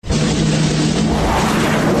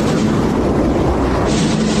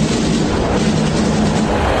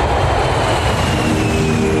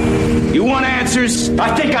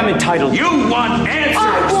I think I'm entitled. You want answers.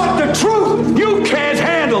 I want the truth. You can't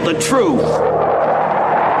handle the truth.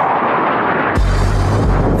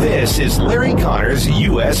 This is Larry Connors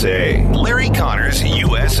USA. Larry Connors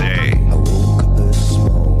USA. I woke up this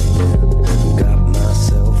morning, got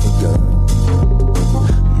myself a gun.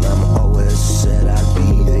 Mama always said I'd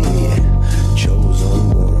be the chosen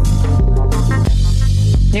one.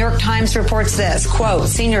 New York Times reports this, quote,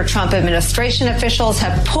 senior Trump administration officials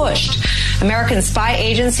have pushed American spy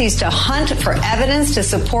agencies to hunt for evidence to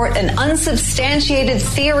support an unsubstantiated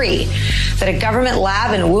theory that a government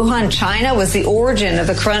lab in Wuhan, China was the origin of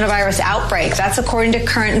the coronavirus outbreak. That's according to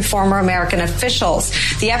current and former American officials.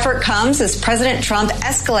 The effort comes as President Trump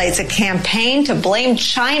escalates a campaign to blame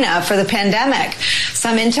China for the pandemic.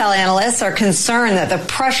 Some intel analysts are concerned that the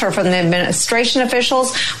pressure from the administration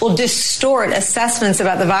officials will distort assessments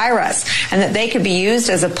about the virus and that they could be used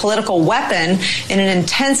as a political weapon in an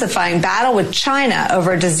intensifying battle with China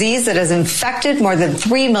over a disease that has infected more than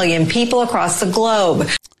 3 million people across the globe.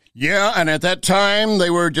 Yeah, and at that time, they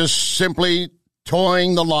were just simply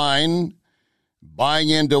towing the line, buying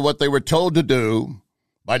into what they were told to do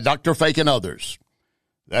by Dr. Fake and others.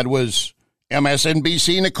 That was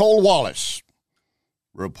MSNBC Nicole Wallace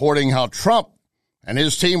reporting how Trump and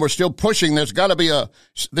his team were still pushing. There's got to be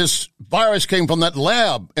this virus came from that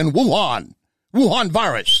lab in Wuhan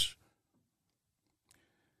virus.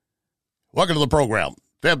 Welcome to the program,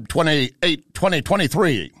 Feb 28,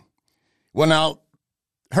 2023. Well, now,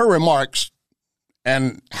 her remarks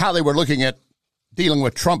and how they were looking at dealing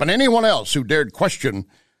with Trump and anyone else who dared question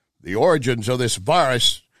the origins of this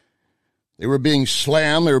virus, they were being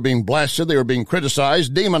slammed, they were being blasted, they were being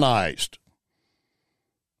criticized, demonized.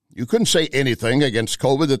 You couldn't say anything against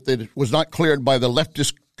COVID that was not cleared by the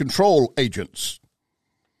leftist control agents.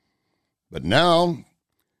 But now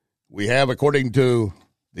we have, according to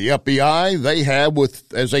the FBI, they have,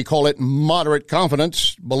 with, as they call it, moderate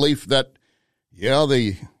confidence, belief that, yeah,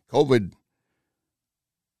 the COVID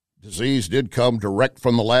disease did come direct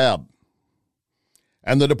from the lab.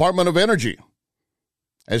 And the Department of Energy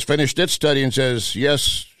has finished its study and says,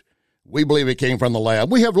 yes, we believe it came from the lab.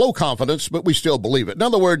 We have low confidence, but we still believe it. In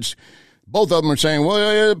other words, both of them are saying,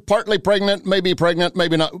 well, partly pregnant, maybe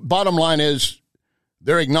not. Bottom line is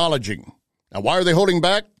they're acknowledging. Now, why are they holding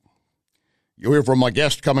back? You'll hear from my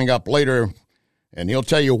guest coming up later, and he'll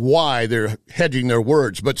tell you why they're hedging their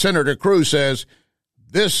words. But Senator Cruz says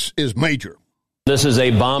this is major. This is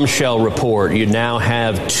a bombshell report. You now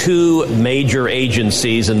have two major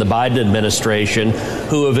agencies in the Biden administration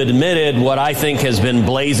who have admitted what I think has been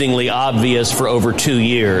blazingly obvious for over 2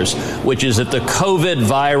 years, which is that the COVID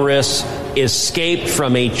virus escaped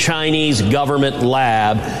from a Chinese government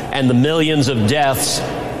lab, and the millions of deaths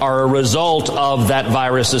are a result of that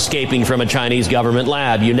virus escaping from a Chinese government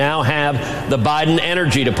lab. You now have the Biden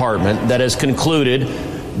Energy Department that has concluded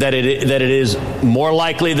that it is more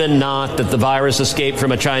likely than not that the virus escaped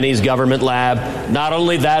from a Chinese government lab. Not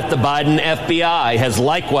only that, the Biden FBI has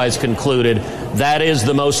likewise concluded that is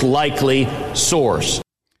the most likely source.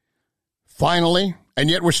 Finally, and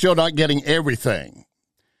yet we're still not getting everything.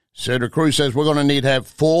 Senator Cruz says we're going to need to have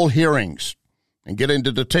full hearings and get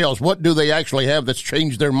into details. What do they actually have that's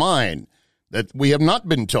changed their mind that we have not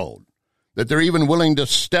been told? That they're even willing to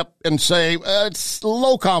step and say, it's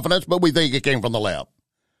low confidence, but we think it came from the lab.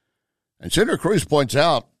 And Senator Cruz points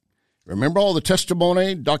out, remember all the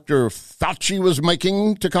testimony Dr. Fauci was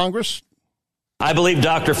making to Congress? I believe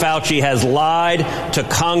Dr. Fauci has lied to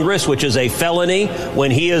Congress, which is a felony, when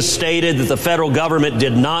he has stated that the federal government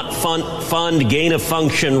did not fund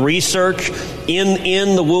gain-of-function research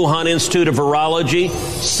in the Wuhan Institute of Virology.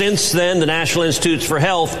 Since then, the National Institutes for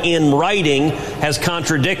Health, in writing, has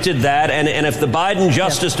contradicted that. And if the Biden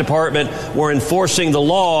Justice Department were enforcing the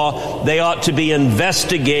law, they ought to be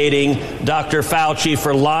investigating Dr. Fauci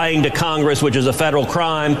for lying to Congress, which is a federal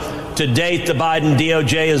crime. To date, the Biden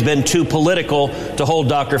DOJ has been too political to hold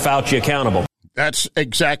Dr. Fauci accountable. That's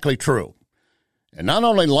exactly true. And not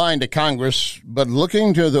only lying to Congress, but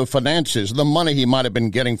looking to the finances, the money he might have been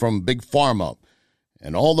getting from Big Pharma,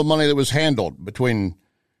 and all the money that was handled between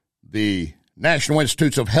the National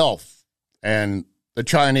Institutes of Health and the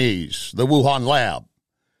Chinese, the Wuhan lab.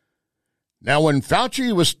 Now, when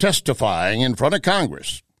Fauci was testifying in front of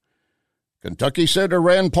Congress, Kentucky Senator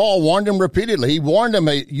Rand Paul warned him repeatedly. He warned him,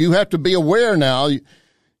 you have to be aware now.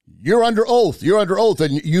 You're under oath. You're under oath,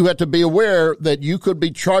 and you have to be aware that you could be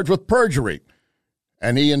charged with perjury.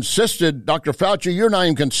 And he insisted, Dr. Fauci, you're not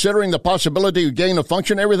even considering the possibility of gain of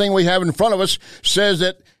function. Everything we have in front of us says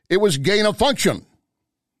that it was gain of function.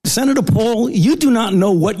 Senator Paul, you do not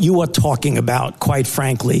know what you are talking about, quite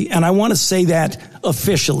frankly. And I want to say that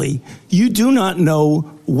officially. You do not know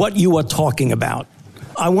what you are talking about.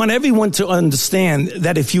 I want everyone to understand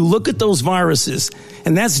that if you look at those viruses,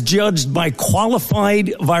 and that's judged by qualified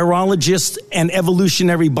virologists and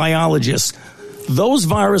evolutionary biologists, those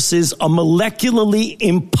viruses are molecularly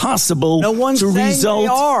impossible to result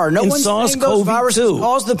in SARS-CoV-2.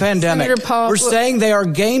 Cause the pandemic. We're saying they are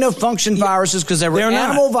gain-of-function viruses because they were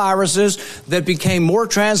animal viruses that became more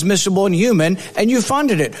transmissible in human, and you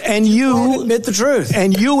funded it. And you admit the truth.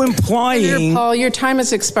 And you implying... Senator Paul, your time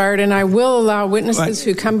has expired, and I will allow witnesses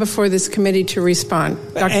who come before this committee to respond.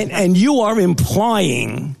 And you are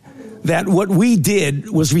implying that what we did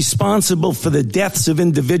was responsible for the deaths of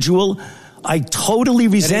individuals. I totally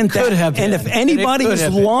resent that. And if anybody is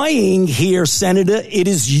lying here, Senator, it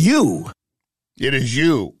is you. It is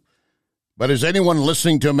you. But has anyone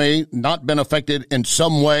listening to me not been affected in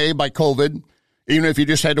some way by COVID, even if you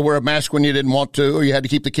just had to wear a mask when you didn't want to, or you had to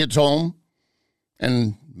keep the kids home?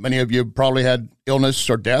 And many of you probably had illness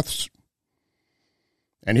or deaths.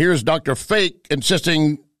 And here's Dr. Fake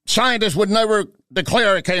insisting scientists would never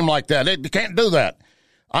declare it came like that. They can't do that.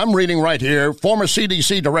 I'm reading right here. Former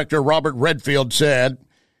CDC Director Robert Redfield said,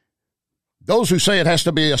 those who say it has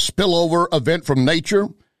to be a spillover event from nature,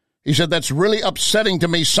 he said, that's really upsetting to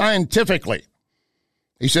me scientifically.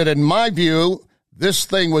 He said, in my view, this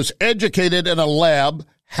thing was educated in a lab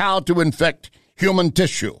how to infect human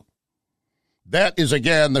tissue. That is,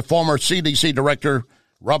 again, the former CDC Director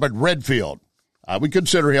Robert Redfield. I would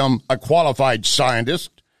consider him a qualified scientist.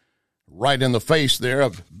 Right in the face there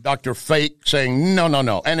of Dr. Fake saying,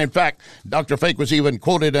 no. And in fact, Dr. Fake was even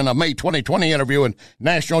quoted in a May 2020 interview in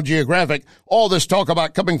National Geographic. All this talk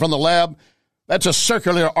about coming from the lab, that's a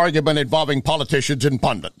circular argument involving politicians and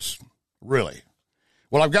pundits. Really.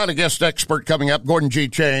 Well, I've got a guest expert coming up, Gordon G.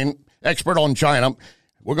 Chang, expert on China.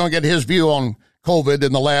 We're going to get his view on COVID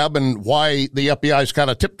in the lab and why the FBI is kind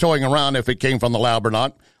of tiptoeing around if it came from the lab or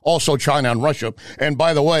not. Also China and Russia. And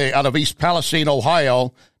by the way, out of East Palestine,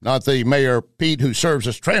 Ohio, not the Mayor Pete, who serves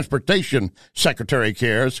as Transportation Secretary,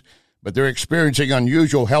 cares, but they're experiencing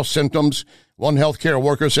unusual health symptoms. One healthcare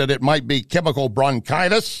worker said it might be chemical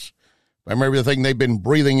bronchitis from everything they've been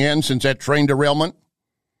breathing in since that train derailment.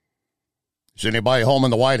 Is anybody home in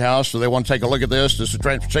the White House? Do they want to take a look at this? Does the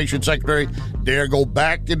Transportation Secretary dare go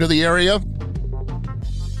back into the area?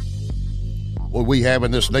 What we have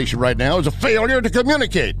in this nation right now is a failure to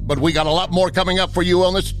communicate. But we got a lot more coming up for you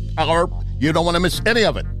on this hour. You don't want to miss any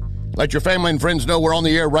of it. Let your family and friends know we're on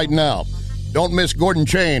the air right now. Don't miss Gordon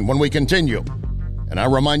Chang when we continue. And I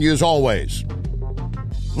remind you, as always,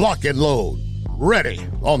 lock and load. Ready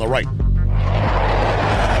on the right.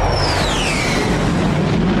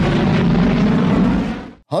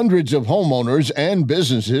 Hundreds of homeowners and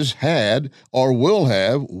businesses had or will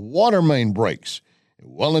have water main breaks.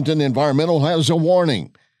 Wellington Environmental has a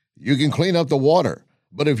warning. You can clean up the water,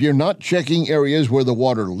 but if you're not checking areas where the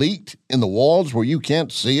water leaked in the walls where you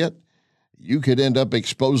can't see it, you could end up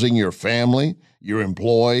exposing your family, your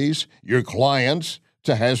employees, your clients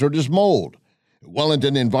to hazardous mold.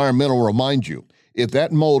 Wellington Environmental reminds you, if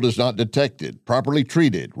that mold is not detected, properly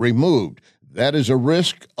treated, removed, that is a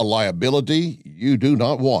risk, a liability you do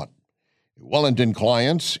not want. Wellington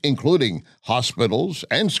clients, including hospitals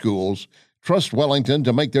and schools, trust Wellington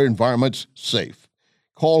to make their environments safe.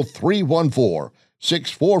 Call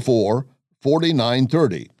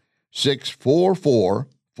 314-644-4930,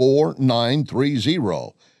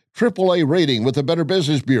 644-4930. AAA rating with the Better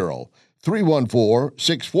Business Bureau,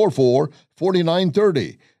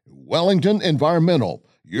 314-644-4930. Wellington Environmental,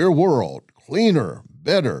 your world, cleaner,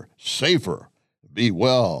 better, safer. Be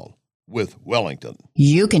well with Wellington.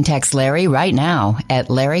 You can text Larry right now at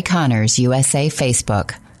Larry Connors USA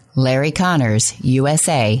Facebook. Larry Connors,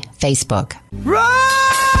 USA, Facebook. Roxanne,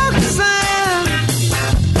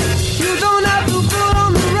 you don't have to put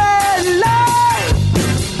on the red light.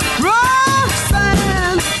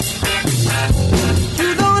 Roxanne,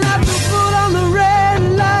 you don't have to put on the red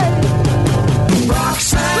light.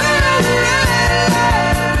 Roxanne.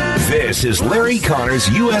 This is Larry Connors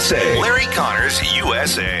USA. Larry Connors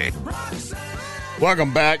USA.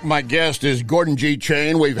 Welcome back. My guest is Gordon G.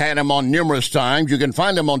 Chang. We've had him on numerous times. You can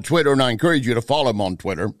find him on Twitter, and I encourage you to follow him on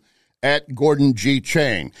Twitter, at Gordon G.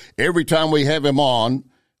 Chang. Every time we have him on,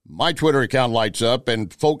 my Twitter account lights up,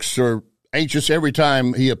 and folks are anxious every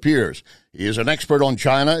time he appears. He is an expert on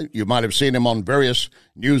China. You might have seen him on various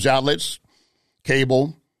news outlets,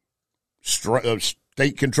 cable,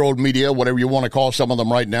 state-controlled media, whatever you want to call some of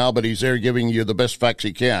them right now, but he's there giving you the best facts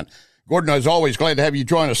he can. Gordon, as always, glad to have you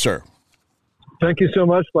join us, sir. Thank you so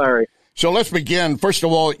much, Larry. So let's begin. First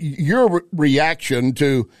of all, your reaction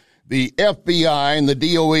to the FBI and the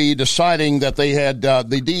DOE deciding that they had,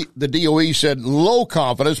 the DOE said low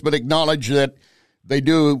confidence, but acknowledged that they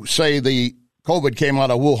do say the COVID came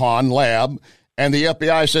out of Wuhan lab, and the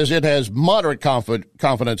FBI says it has moderate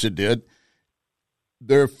confidence it did.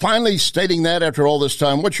 They're finally stating that after all this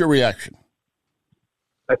time. What's your reaction?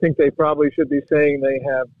 I think they probably should be saying they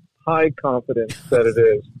have high confidence that it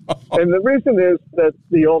is. And the reason is that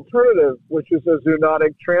the alternative, which is a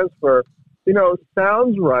zoonotic transfer,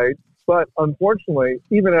 sounds right, but unfortunately,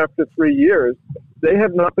 even after 3 years, they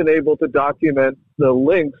have not been able to document the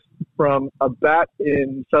links from a bat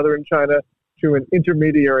in southern China to an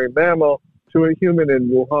intermediary mammal to a human in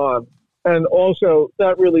Wuhan. And also,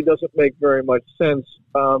 that really doesn't make very much sense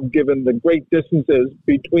given the great distances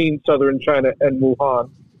between southern China and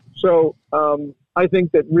Wuhan. So I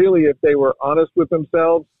think that really, if they were honest with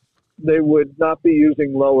themselves, they would not be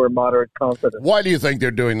using low or moderate confidence. Why do you think they're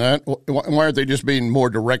doing that? Why aren't they just being more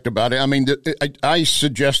direct about it? I mean, I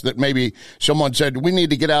suggest that maybe someone said we need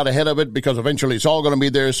to get out ahead of it because eventually it's all going to be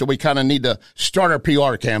there, so we kind of need to start our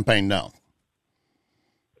PR campaign now.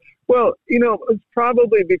 Well, it's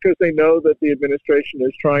probably because they know that the administration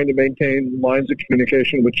is trying to maintain lines of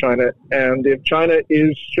communication with China. And if China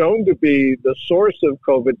is shown to be the source of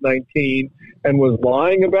COVID-19 and was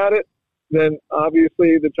lying about it, then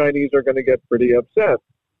obviously the Chinese are going to get pretty upset.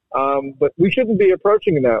 But we shouldn't be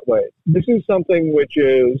approaching it that way. This is something which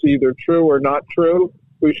is either true or not true.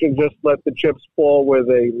 We should just let the chips fall where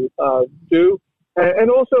they do.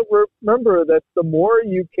 And also remember that the more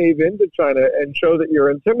you cave into China and show that you're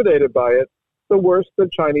intimidated by it, the worse the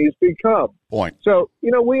Chinese become. Point. So,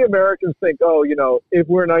 we Americans think, if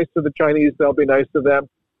we're nice to the Chinese, they'll be nice to them.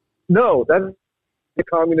 No, that's how the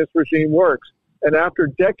communist regime works. And after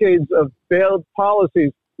decades of failed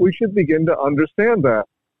policies, we should begin to understand that.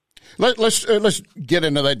 Let's get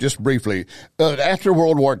into that just briefly. After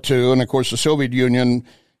World War II, and of course the Soviet Union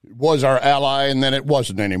was our ally, and then it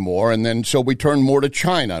wasn't anymore. And then so we turned more to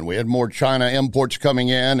China, and we had more China imports coming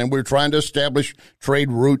in, and we were trying to establish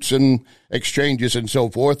trade routes and exchanges and so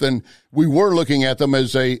forth. And we were looking at them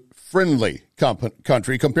as a friendly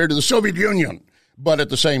country compared to the Soviet Union. But at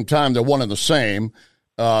the same time, they're one and the same,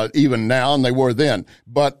 even now, and they were then.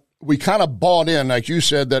 But we kind of bought in, like you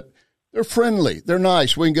said, that they're friendly, they're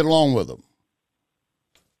nice, we can get along with them.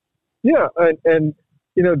 Yeah, and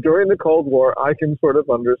during the Cold War, I can sort of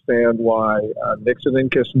understand why Nixon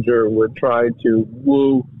and Kissinger would try to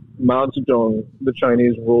woo Mao Zedong, the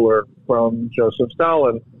Chinese ruler, from Joseph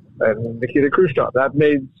Stalin and Nikita Khrushchev. That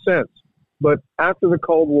made sense. But after the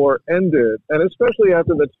Cold War ended, and especially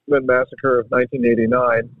after the Tiananmen Massacre of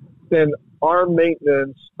 1989, then our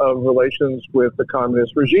maintenance of relations with the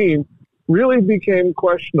communist regime really became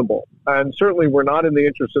questionable. And certainly we're not in the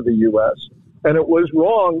interest of the U.S. And it was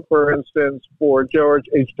wrong, for instance, for George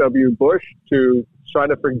H.W. Bush to try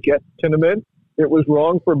to forget Tiananmen. It was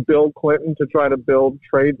wrong for Bill Clinton to try to build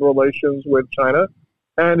trade relations with China.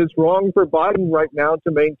 And it's wrong for Biden right now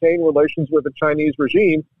to maintain relations with the Chinese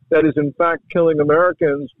regime that is, in fact, killing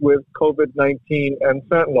Americans with COVID-19 and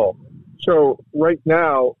fentanyl. So right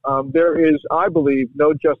now, there is, I believe,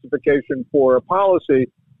 no justification for a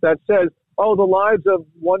policy that says, oh, the lives of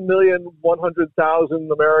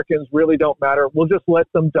 1,100,000 Americans really don't matter. We'll just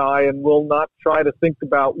let them die, and we'll not try to think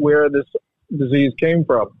about where this disease came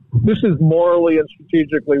from. This is morally and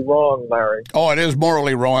strategically wrong, Larry. Oh, it is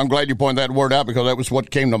morally wrong. I'm glad you pointed that word out because that was what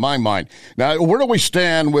came to my mind. Now, where do we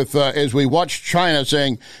stand with as we watch China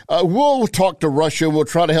saying, we'll talk to Russia, we'll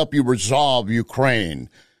try to help you resolve Ukraine?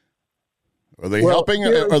 Are they helping? I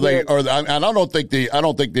don't think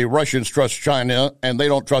the Russians trust China, and they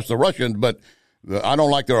don't trust the Russians. But I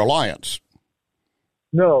don't like their alliance.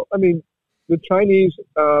 No, I mean the Chinese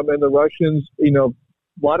and the Russians.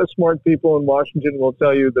 A lot of smart people in Washington will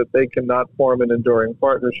tell you that they cannot form an enduring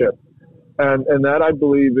partnership, and that I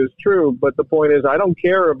believe is true. But the point is, I don't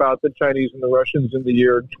care about the Chinese and the Russians in the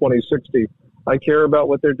year 2060. I care about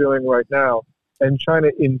what they're doing right now. And China,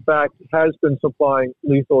 in fact, has been supplying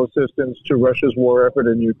lethal assistance to Russia's war effort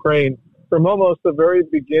in Ukraine from almost the very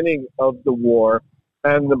beginning of the war.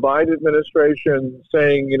 And the Biden administration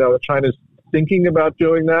saying, China's thinking about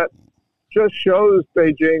doing that just shows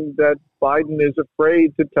Beijing that Biden is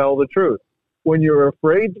afraid to tell the truth. When you're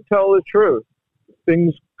afraid to tell the truth,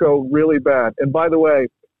 things go really bad. And by the way,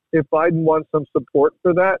 if Biden wants some support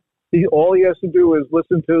for that, all he has to do is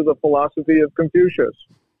listen to the philosophy of Confucius,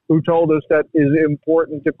 who told us that it is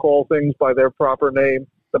important to call things by their proper name.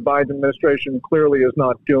 The Biden administration clearly is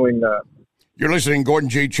not doing that. You're listening to Gordon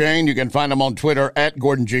G. Chain. You can find him on Twitter at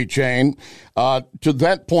Gordon G. Chain. To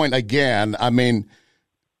that point again, I mean,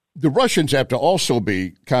 the Russians have to also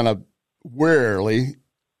be kind of warily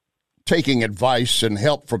taking advice and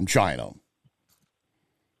help from China.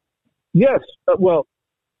 Yes. Well,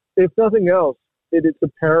 if nothing else, it is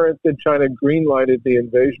apparent that China greenlighted the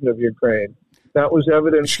invasion of Ukraine. That was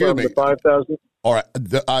evident from the 5,000. All right.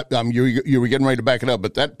 You were getting ready to back it up,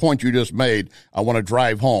 but that point you just made, I want to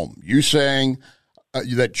drive home. You saying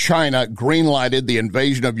that China greenlighted the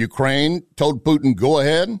invasion of Ukraine, told Putin, go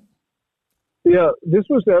ahead? Yeah, this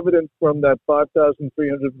was evident from that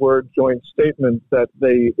 5,300-word joint statement that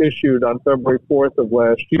they issued on February 4th of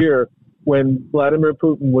last year when Vladimir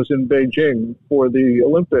Putin was in Beijing for the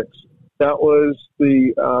Olympics. That was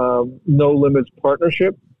the No Limits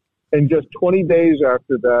Partnership. And just 20 days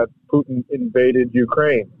after that, Putin invaded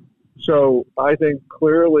Ukraine. So I think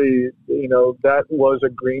clearly, that was a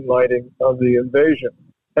green lighting of the invasion.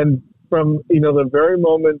 And from, the very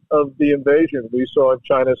moment of the invasion, we saw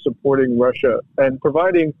China supporting Russia and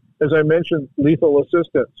providing, as I mentioned, lethal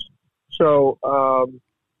assistance. So,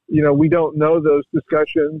 we don't know those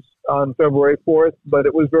discussions on February 4th, but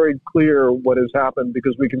it was very clear what has happened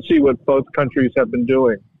because we can see what both countries have been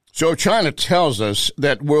doing. So China tells us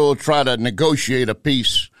that we'll try to negotiate a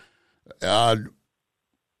peace. How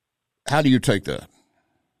do you take that?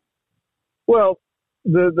 Well,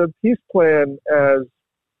 the peace plan, as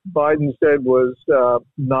Biden said, was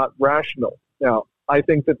not rational. Now, I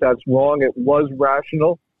think that that's wrong. It was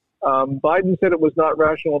rational. Biden said it was not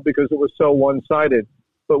rational because it was so one-sided.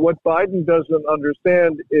 But what Biden doesn't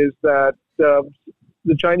understand is that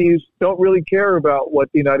the Chinese don't really care about what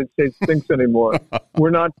the United States thinks anymore. We're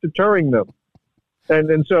not deterring them.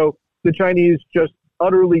 And so the Chinese just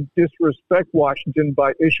utterly disrespect Washington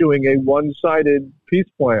by issuing a one-sided peace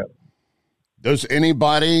plan. Does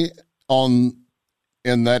anybody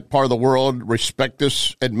in that part of the world respect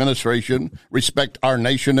this administration, respect our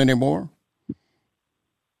nation anymore?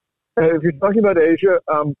 If you're talking about Asia,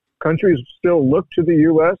 countries still look to the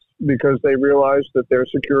U.S. because they realize that their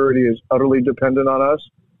security is utterly dependent on us.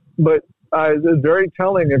 But it was very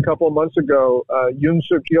telling a couple of months ago, Yoon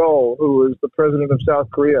Suk-yeol, who is the president of South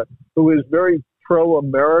Korea, who is very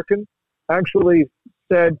pro-American, actually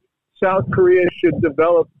said South Korea should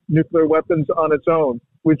develop nuclear weapons on its own,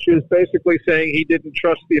 which is basically saying he didn't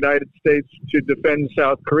trust the United States to defend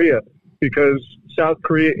South Korea because South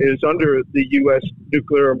Korea is under the U.S.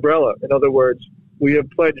 nuclear umbrella. In other words, we have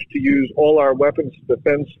pledged to use all our weapons to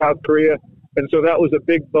defend South Korea. And so that was a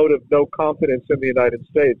big vote of no confidence in the United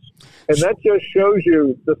States. And that just shows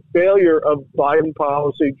you the failure of Biden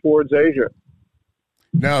policy towards Asia.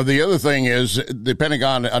 Now, the other thing is the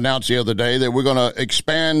Pentagon announced the other day that we're going to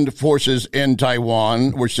expand forces in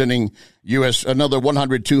Taiwan. We're sending U.S. another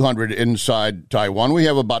 100, 200 inside Taiwan. We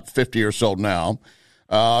have about 50 or so now.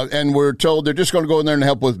 And we're told they're just going to go in there and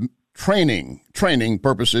help with training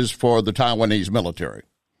purposes for the Taiwanese military.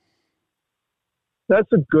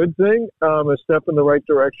 That's a good thing, a step in the right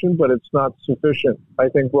direction, but it's not sufficient. I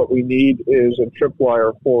think what we need is a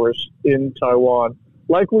tripwire force in Taiwan,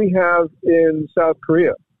 like we have in South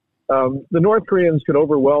Korea. The North Koreans could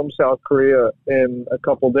overwhelm South Korea in a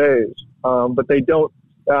couple days, but they don't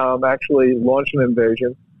actually launch an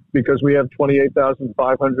invasion because we have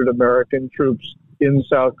 28,500 American troops in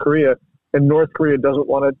South Korea, and North Korea doesn't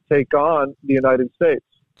want to take on the United States.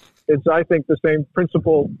 It's, I think, the same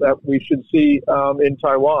principle that we should see in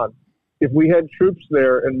Taiwan. If we had troops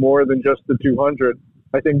there and more than just the 200,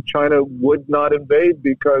 I think China would not invade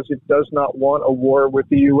because it does not want a war with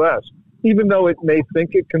the U.S. Even though it may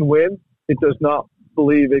think it can win, it does not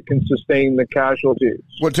believe it can sustain the casualties.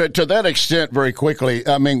 Well, to that extent, very quickly,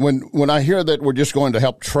 I mean, when I hear that we're just going to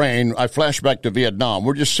help train, I flash back to Vietnam.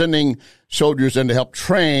 We're just sending soldiers in to help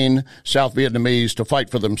train South Vietnamese to fight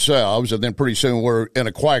for themselves, and then pretty soon we're in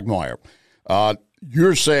a quagmire.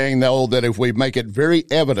 You're saying, though, that if we make it very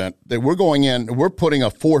evident that we're going in, we're putting a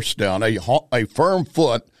force down, a firm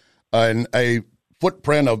foot and a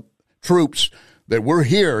footprint of troops, that we're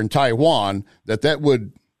here in Taiwan, that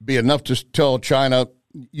would be enough to tell China,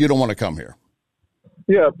 you don't want to come here.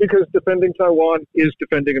 Yeah, because defending Taiwan is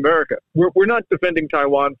defending America. We're not defending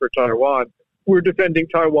Taiwan for Taiwan. We're defending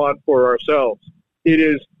Taiwan for ourselves. It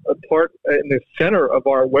is a part in the center of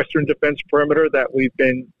our Western defense perimeter that we've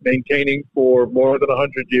been maintaining for more than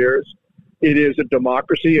 100 years. It is a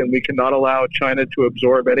democracy, and we cannot allow China to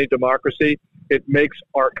absorb any democracy. It makes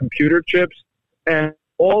our computer chips. And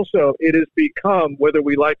also, it has become, whether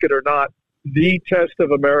we like it or not, the test of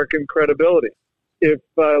American credibility. If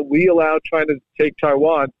we allow China to take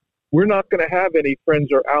Taiwan, we're not going to have any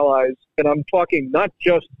friends or allies. And I'm talking not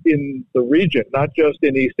just in the region, not just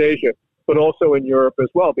in East Asia, but also in Europe as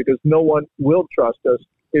well, because no one will trust us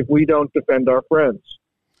if we don't defend our friends.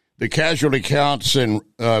 the casualty counts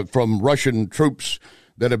from Russian troops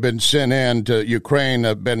that have been sent in to Ukraine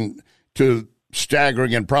have been to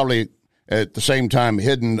staggering and probably at the same time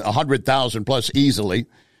hidden 100,000 plus easily.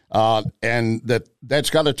 And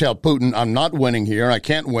that's got to tell Putin, I'm not winning here. I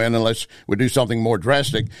can't win unless we do something more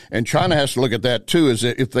drastic. And China has to look at that, too, is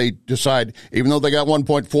if they decide, even though they got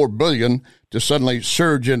 $1.4 billion, to suddenly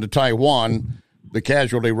surge into Taiwan, the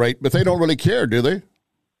casualty rate. But they don't really care, do they?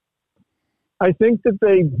 I think that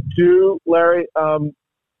they do, Larry.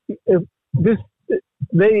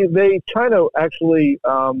 China actually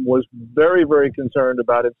was very, very concerned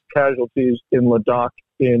about its casualties in Ladakh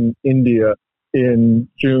in India in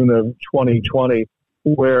June of 2020,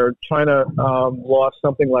 where China lost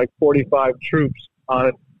something like 45 troops on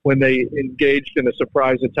it when they engaged in a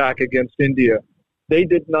surprise attack against India. They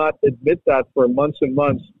did not admit that for months and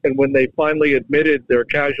months, and when they finally admitted their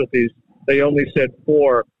casualties, they only said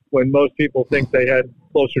 4, when most people think they had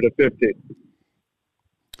closer to 50.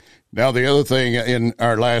 Now, the other thing in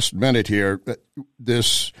our last minute here,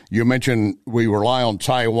 you mentioned we rely on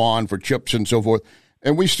Taiwan for chips and so forth,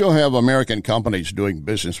 and we still have American companies doing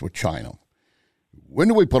business with China. When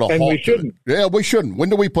do we put a halt to it? We shouldn't. Yeah, we shouldn't. When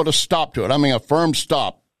do we put a stop to it? I mean, a firm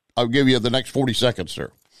stop. I'll give you the next 40 seconds,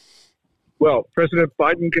 sir. Well, President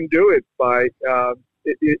Biden can do it by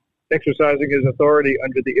exercising his authority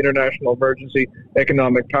under the International Emergency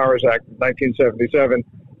Economic Powers Act of 1977.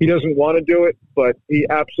 He doesn't want to do it, but he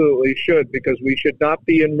absolutely should, because we should not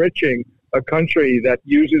be enriching a country that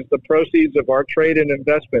uses the proceeds of our trade and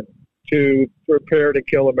investment to prepare to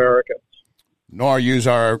kill Americans. Nor use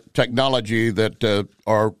our technology that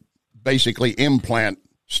are basically implant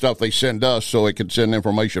stuff they send us so it can send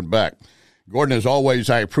information back. Gordon, as always,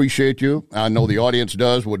 I appreciate you. I know the audience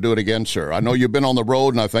does. We'll do it again, sir. I know you've been on the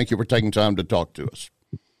road, and I thank you for taking time to talk to us.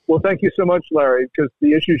 Well, thank you so much, Larry, because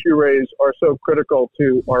the issues you raise are so critical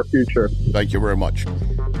to our future. Thank you very much.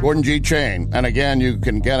 Gordon G. Chain. And again, you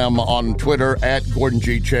can get him on Twitter at Gordon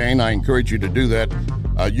G. Chain. I encourage you to do that.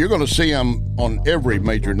 You're going to see him on every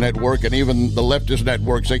major network, and even the leftist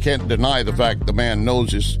networks. They can't deny the fact the man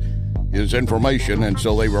knows his information, and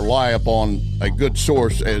so they rely upon a good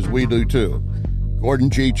source, as we do too. Gordon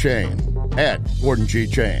G. Chain, at Gordon G.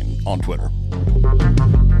 Chain on Twitter.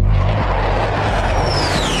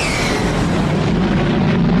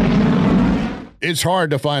 It's hard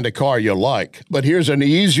to find a car you like, but here's an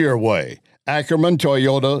easier way.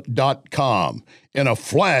 AckermanToyota.com. In a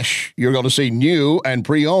flash, you're going to see new and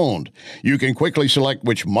pre-owned. You can quickly select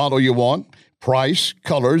which model you want, price,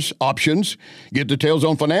 colors, options, get details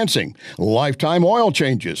on financing, lifetime oil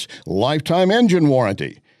changes, lifetime engine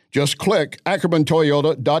warranty. Just click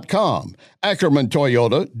AckermanToyota.com.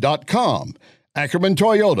 AckermanToyota.com. Ackerman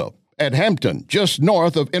Toyota at Hampton, just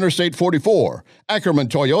north of Interstate 44. Ackerman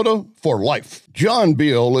Toyota for life. John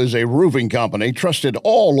Beal is a roofing company trusted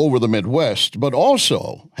all over the Midwest, but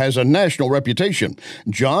also has a national reputation.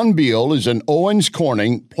 John Beal is an Owens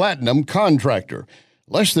Corning Platinum contractor.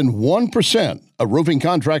 Less than 1% of roofing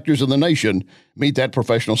contractors in the nation meet that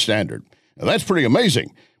professional standard. Now, that's pretty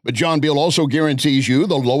amazing. But John Beal also guarantees you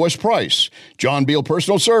the lowest price. John Beal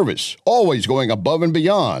Personal Service, always going above and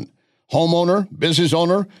beyond. Homeowner, business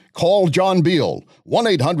owner, call John Beal,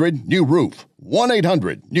 1-800-NEW-ROOF,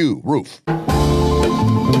 1-800-NEW-ROOF.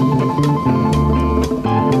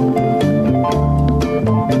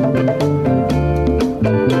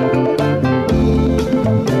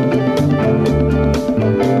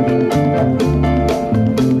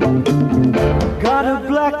 Got a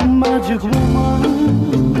black magic woman.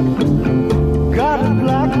 Got a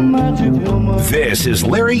black magic woman. This is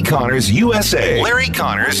Larry Connors USA. Larry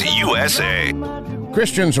Connors USA.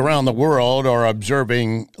 Christians around the world are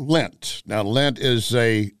observing Lent. Now, Lent is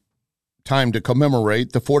a time to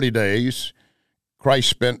commemorate the 40 days Christ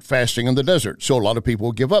spent fasting in the desert. So a lot of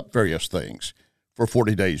people give up various things for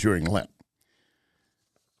 40 days during Lent.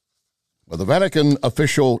 Well, the Vatican's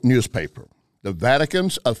official newspaper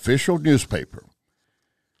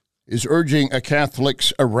is urging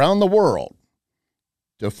Catholics around the world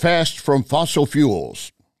to fast from fossil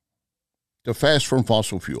fuels.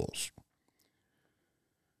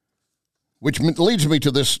 Which leads me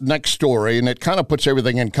to this next story, and it kind of puts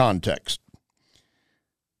everything in context.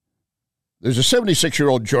 There's a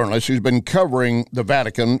 76-year-old journalist who's been covering the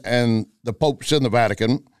Vatican and the popes in the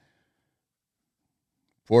Vatican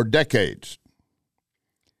for decades.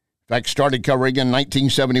 In fact, started covering in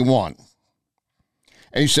 1971.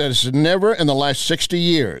 And he says, never in the last 60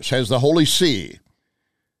 years has the Holy See,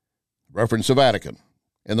 reference the Vatican,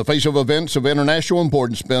 in the face of events of international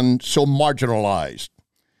importance, been so marginalized.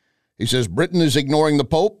 He says Britain is ignoring the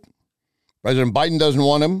Pope. President Biden doesn't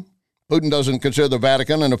want him. Putin doesn't consider the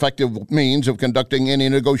Vatican an effective means of conducting any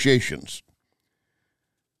negotiations.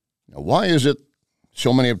 Now, why is it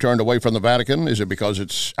so many have turned away from the Vatican? Is it because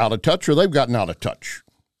it's out of touch or they've gotten out of touch?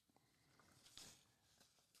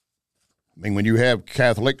 I mean, when you have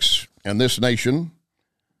Catholics in this nation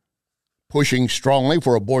pushing strongly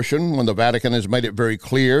for abortion when the Vatican has made it very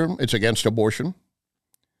clear it's against abortion.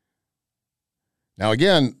 Now,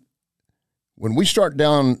 again, when we start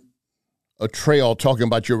down a trail talking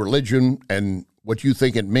about your religion and what you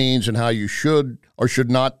think it means and how you should or should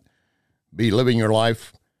not be living your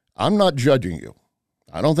life, I'm not judging you.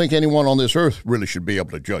 I don't think anyone on this earth really should be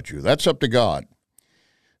able to judge you. That's up to God.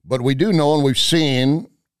 But we do know and we've seen,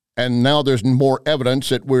 and now there's more evidence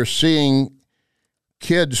that we're seeing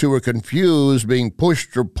kids who are confused being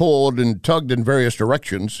pushed or pulled and tugged in various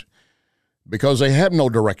directions because they have no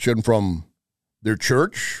direction from their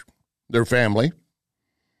church, their family.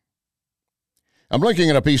 I'm looking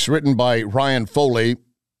at a piece written by Ryan Foley,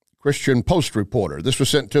 Christian Post reporter. This was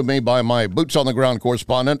sent to me by my boots-on-the-ground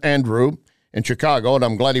correspondent, Andrew, in Chicago, and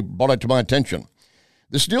I'm glad he brought it to my attention.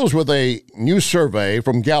 This deals with a new survey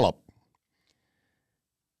from Gallup.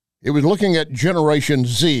 It was looking at Generation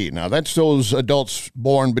Z. Now, that's those adults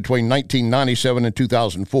born between 1997 and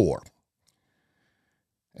 2004.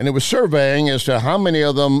 And it was surveying as to how many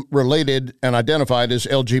of them related and identified as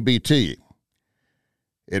LGBT.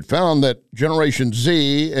 It found that Generation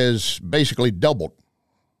Z is basically doubled.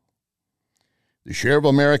 The share of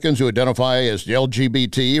Americans who identify as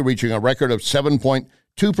LGBT reaching a record of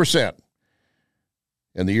 7.2%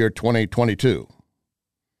 in the year 2022.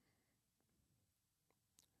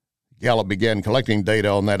 Gallup began collecting data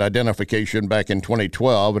on that identification back in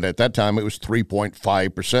 2012, and at that time it was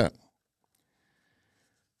 3.5%.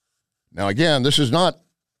 Now, again, this is not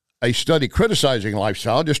a study criticizing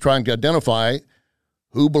lifestyle, just trying to identify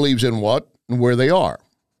who believes in what and where they are.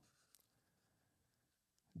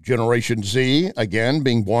 Generation Z, again,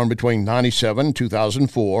 being born between 97 and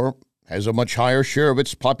 2004, has a much higher share of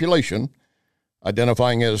its population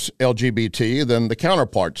identifying as LGBT than the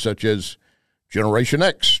counterparts, such as Generation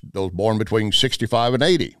X, those born between 65 and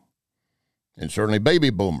 80, and certainly baby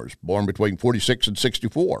boomers, born between 46 and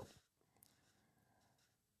 64.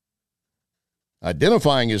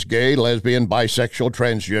 Identifying as gay, lesbian, bisexual,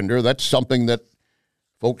 transgender, that's something that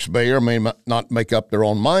folks may or may not make up their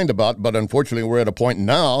own mind about, but unfortunately we're at a point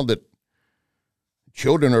now that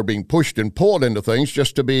children are being pushed and pulled into things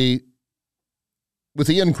just to be with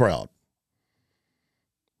the in crowd.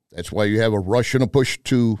 That's why you have a rush and a push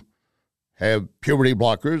to have puberty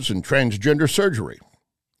blockers and transgender surgery.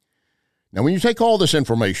 Now, when you take all this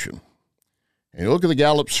information and you look at the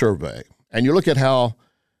Gallup survey and you look at how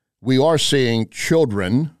we are seeing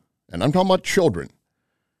children, and I'm talking about children,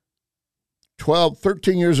 12,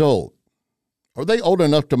 13 years old, are they old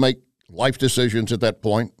enough to make life decisions at that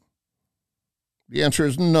point? The answer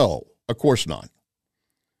is no, of course not.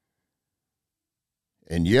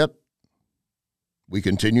 And yet, we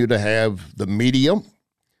continue to have the media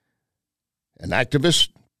and activists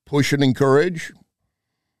push and encourage,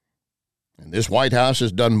 and this White House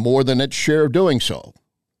has done more than its share of doing so.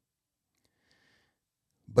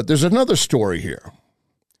 But there's another story here.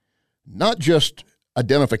 Not just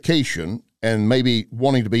identification and maybe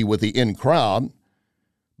wanting to be with the in crowd,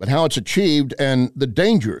 but how it's achieved and the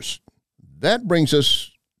dangers. That brings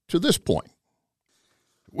us to this point.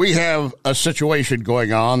 We have a situation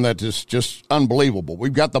going on that is just unbelievable.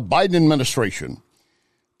 We've got the Biden administration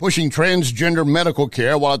pushing transgender medical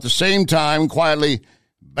care while at the same time quietly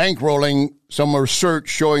bankrolling some research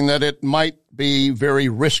showing that it might be very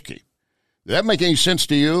risky. Does that make any sense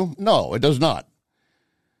to you? No, it does not.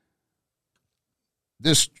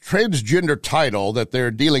 This transgender title that they're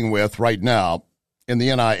dealing with right now in the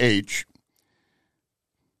NIH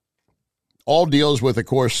all deals with, of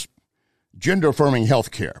course, gender-affirming health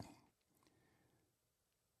care.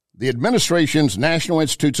 The administration's National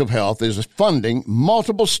Institutes of Health is funding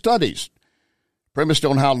multiple studies premised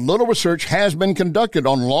on how little research has been conducted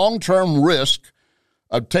on long-term risk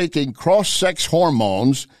of taking cross-sex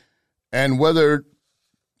hormones and whether,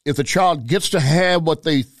 if the child gets to have what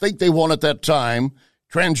they think they want at that time,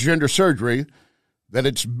 transgender surgery, that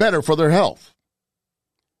it's better for their health.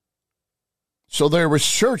 So they're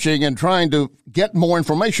researching and trying to get more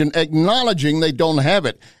information, acknowledging they don't have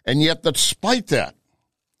it. And yet, despite that,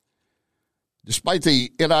 despite the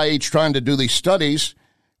NIH trying to do these studies,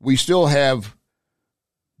 we still have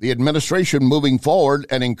the administration moving forward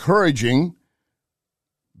and encouraging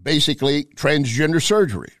basically transgender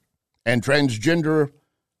surgery and transgender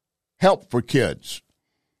help for kids.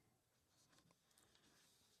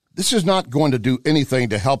 This is not going to do anything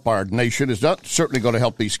to help our nation. It's not certainly going to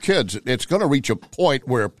help these kids. It's going to reach a point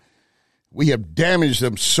where we have damaged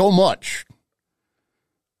them so much.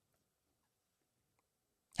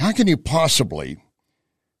 How can you possibly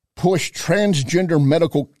push transgender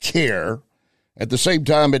medical care at the same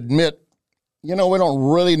time admit, we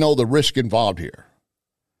don't really know the risk involved here?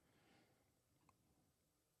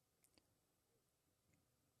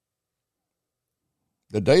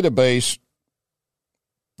 The database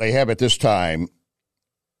they have at this time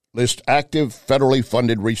lists active federally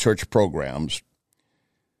funded research programs,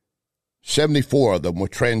 74 of them with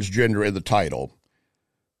transgender in the title.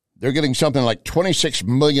 They're getting something like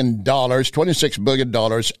 $26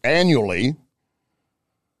 billion annually.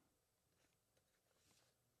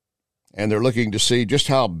 And they're looking to see just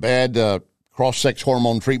how bad cross-sex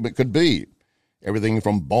hormone treatment could be. Everything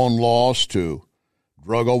from bone loss to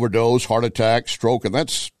drug overdose, heart attack, stroke, and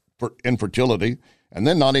that's for infertility. And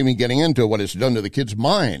then not even getting into what it's done to the kid's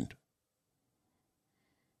mind.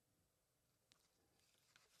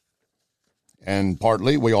 And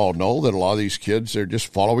partly, we all know that a lot of these kids, they're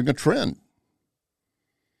just following a trend.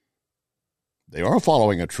 They are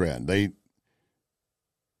following a trend. They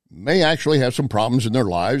may actually have some problems in their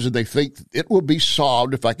lives, and they think it will be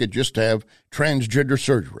solved if I could just have transgender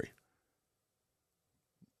surgery.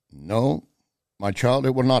 No, my child,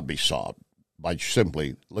 it will not be solved by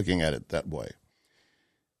simply looking at it that way.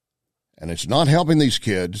 And it's not helping these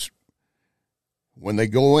kids when they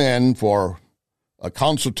go in for a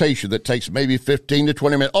consultation that takes maybe 15 to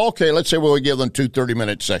 20 minutes. Okay, let's say we give them 2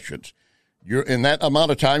 30-minute sessions. You're in that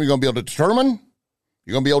amount of time, you're going to be able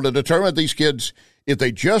to determine that these kids, if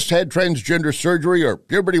they just had transgender surgery or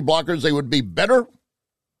puberty blockers, they would be better.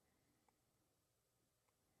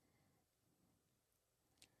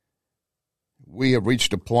 We have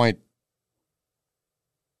reached a point,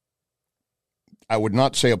 I would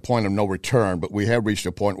not say a point of no return, but we have reached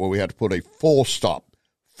a point where we have to put a full stop,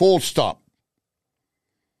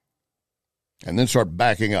 and then start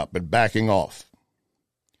backing up and backing off.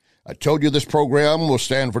 I told you this program will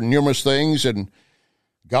stand for numerous things in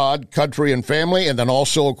God, country, and family, and then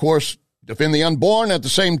also, of course, defend the unborn at the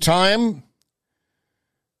same time.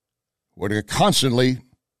 We're going to constantly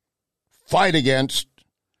fight against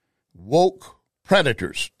woke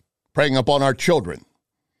predators preying upon our children.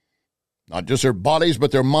 Not just their bodies,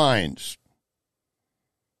 but their minds.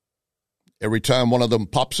 Every time one of them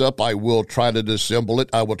pops up, I will try to disassemble it.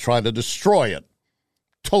 I will try to destroy it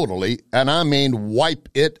totally, and I mean wipe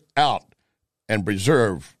it out and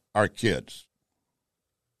preserve our kids.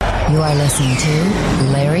 You are listening to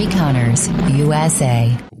Larry Connors,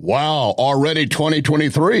 USA. Wow, already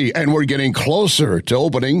 2023, and we're getting closer to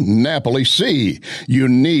opening Napoli Sea.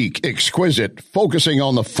 Unique, exquisite, focusing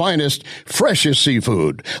on the finest, freshest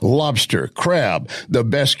seafood, lobster, crab, the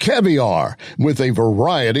best caviar, with a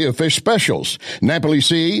variety of fish specials. Napoli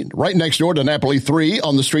Sea, right next door to Napoli 3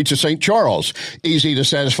 on the streets of St. Charles. Easy to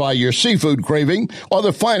satisfy your seafood craving or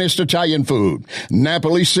the finest Italian food.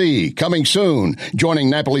 Napoli Sea, coming soon, joining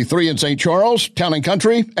Napoli 3 in St. Charles, Town and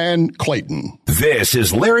Country, and Clayton. This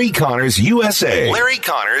is Larry Connors, USA. Larry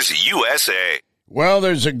Connors, USA. Well,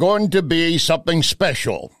 there's going to be something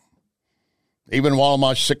special. Even while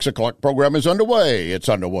my 6 o'clock program is underway, it's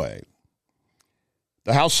underway.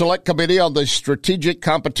 The House Select Committee on the Strategic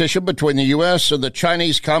Competition between the U.S. and the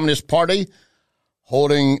Chinese Communist Party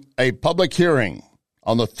holding a public hearing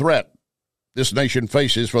on the threat this nation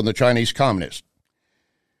faces from the Chinese Communists.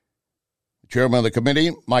 Chairman of the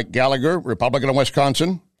committee, Mike Gallagher, Republican of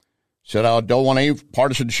Wisconsin, said, I don't want any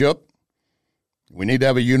partisanship. We need to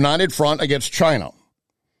have a united front against China.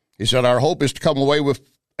 He said, our hope is to come away with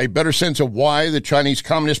a better sense of why the Chinese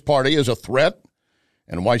Communist Party is a threat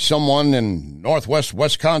and why someone in northwest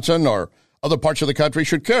Wisconsin or other parts of the country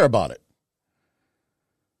should care about it.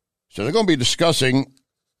 So they're going to be discussing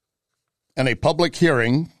in a public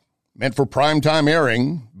hearing meant for primetime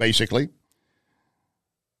airing, basically,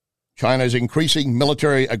 China's increasing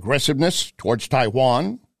military aggressiveness towards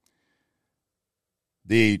Taiwan,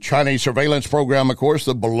 the Chinese surveillance program, of course,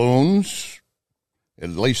 the balloons, at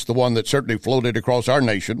least the one that certainly floated across our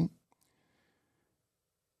nation,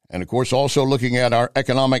 and, of course, also looking at our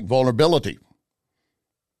economic vulnerability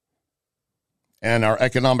and our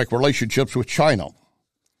economic relationships with China.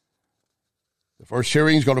 The first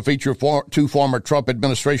hearing is going to feature 2 former Trump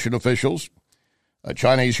administration officials, a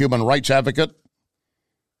Chinese human rights advocate,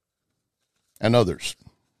 and others.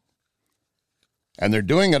 And they're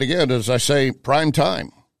doing it again, as I say, prime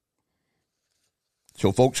time.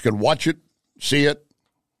 So folks can watch it, see it,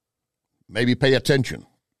 maybe pay attention.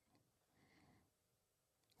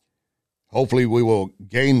 Hopefully we will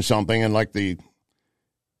gain something, and like the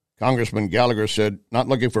Congressman Gallagher said, not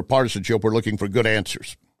looking for partisanship, we're looking for good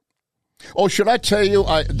answers. Oh, should I tell you,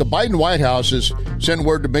 the Biden White House has sent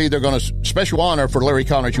word to me they're going to special honor for Larry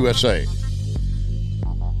Connors USA.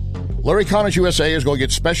 Larry Connors USA is going to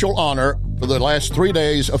get special honor for the last 3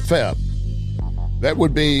 days of Feb. That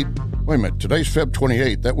would be, wait a minute, today's Feb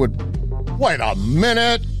 28th. That would, wait a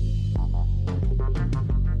minute.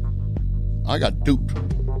 I got duped.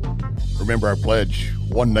 Remember our pledge,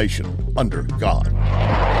 one nation under God.